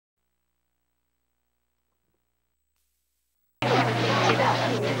I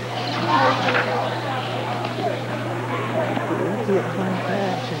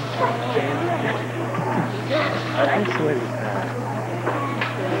swear to God.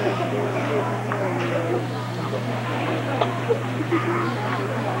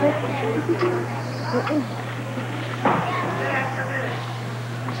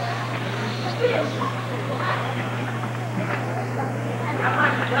 I'd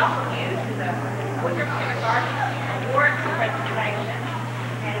like to welcome you to the Winter Kindergarten Awards presentation.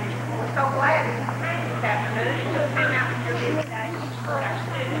 And we're so glad that you came this afternoon and took time out of your busy day to support our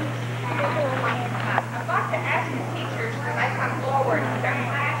students. I'd like to ask the teachers when they come forward with their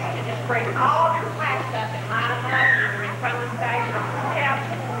class to just bring all of your class up and line them up. You're in front of the stage or on the steps.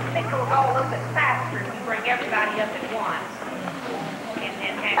 I think it'll go a little bit faster if you bring everybody up at once and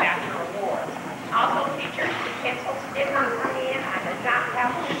then hand out your awards. Also, teachers, the pencils did not come in. I did not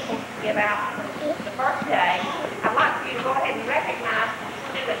have pencils to give out the birthday. I'd like for you to go ahead and recognize the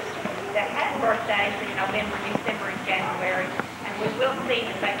students that had birthdays in November, December, and January, and we will see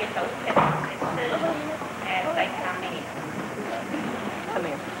if they get those pencils as soon as they come in. Come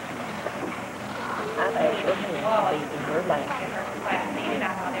here. I've asked your hand to be in your lap. Get her class seated.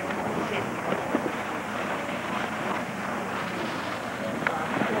 I thought everyone was sitting.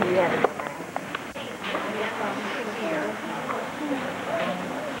 Yeah.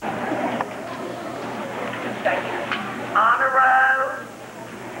 Honor roll,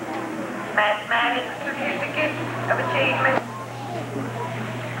 mathematics certificate of achievement,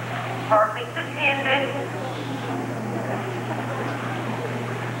 perfect attendance,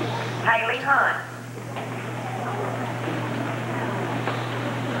 Haley Hunt.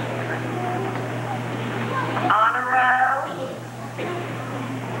 Honor roll,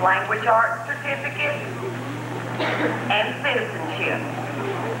 language arts certificate, and citizenship.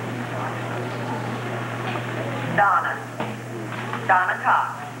 Donna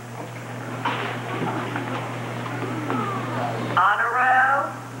Cox. Honor roll,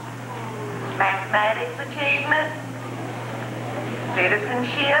 mathematics achievement,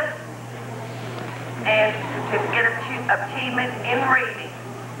 citizenship, and certificate of achievement in reading.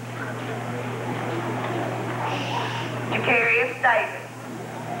 Jacarius Davis.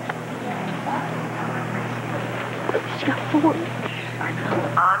 She's got 4.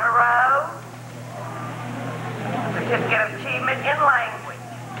 Honor roll, certificate of achievement in language.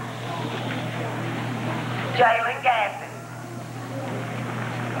 Jalen Gasson.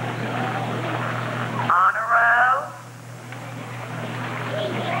 Honor roll.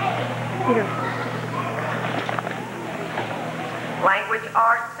 Here. Language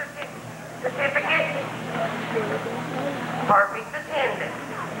arts certificate. Perfect attendance.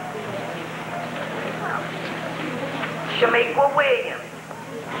 Shamiqua Williams.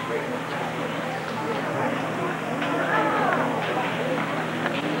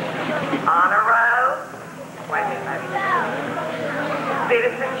 Honor roll. Wait a minute, baby.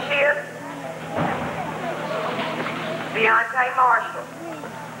 Citizenship. Deontay Marshall.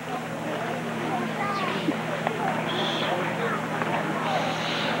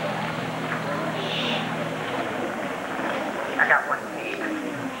 I got one seat.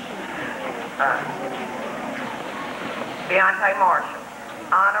 Deontay Marshall.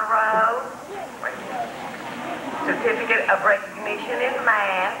 Honor roll. Wait. Certificate of recognition in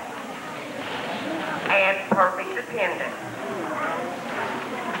math. And perfect attendance.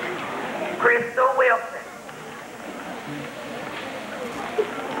 Crystal Wilson.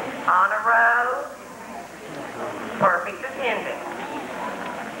 Honor roll. Perfect attendance.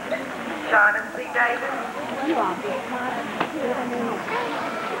 Shauna C. Davis.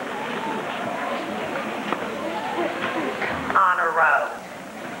 Honor roll.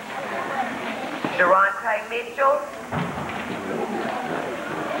 Durante Mitchell.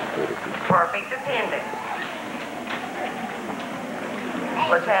 Perfect attendance.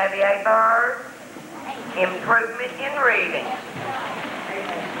 Latavia Bird. Improvement in reading.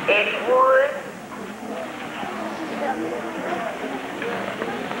 Eddie Wood.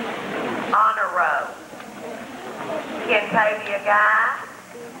 Honor roll. Kentavia Guy.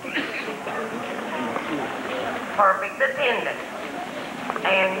 Perfect attendance.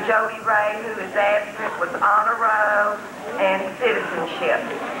 And Jody Ray, who is absent, was honor roll and citizenship.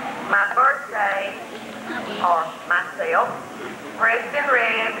 My birthday are myself, Preston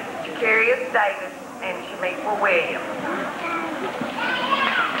Redd, Jacarius Davis, and Shamiqua Williams.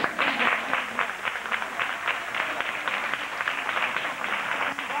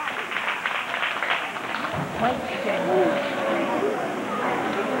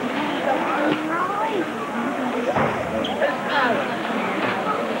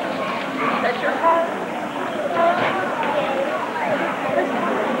 That's your home?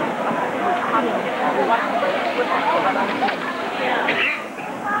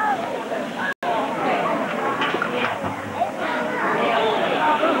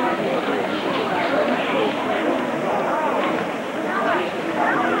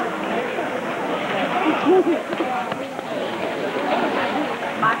 Thank you.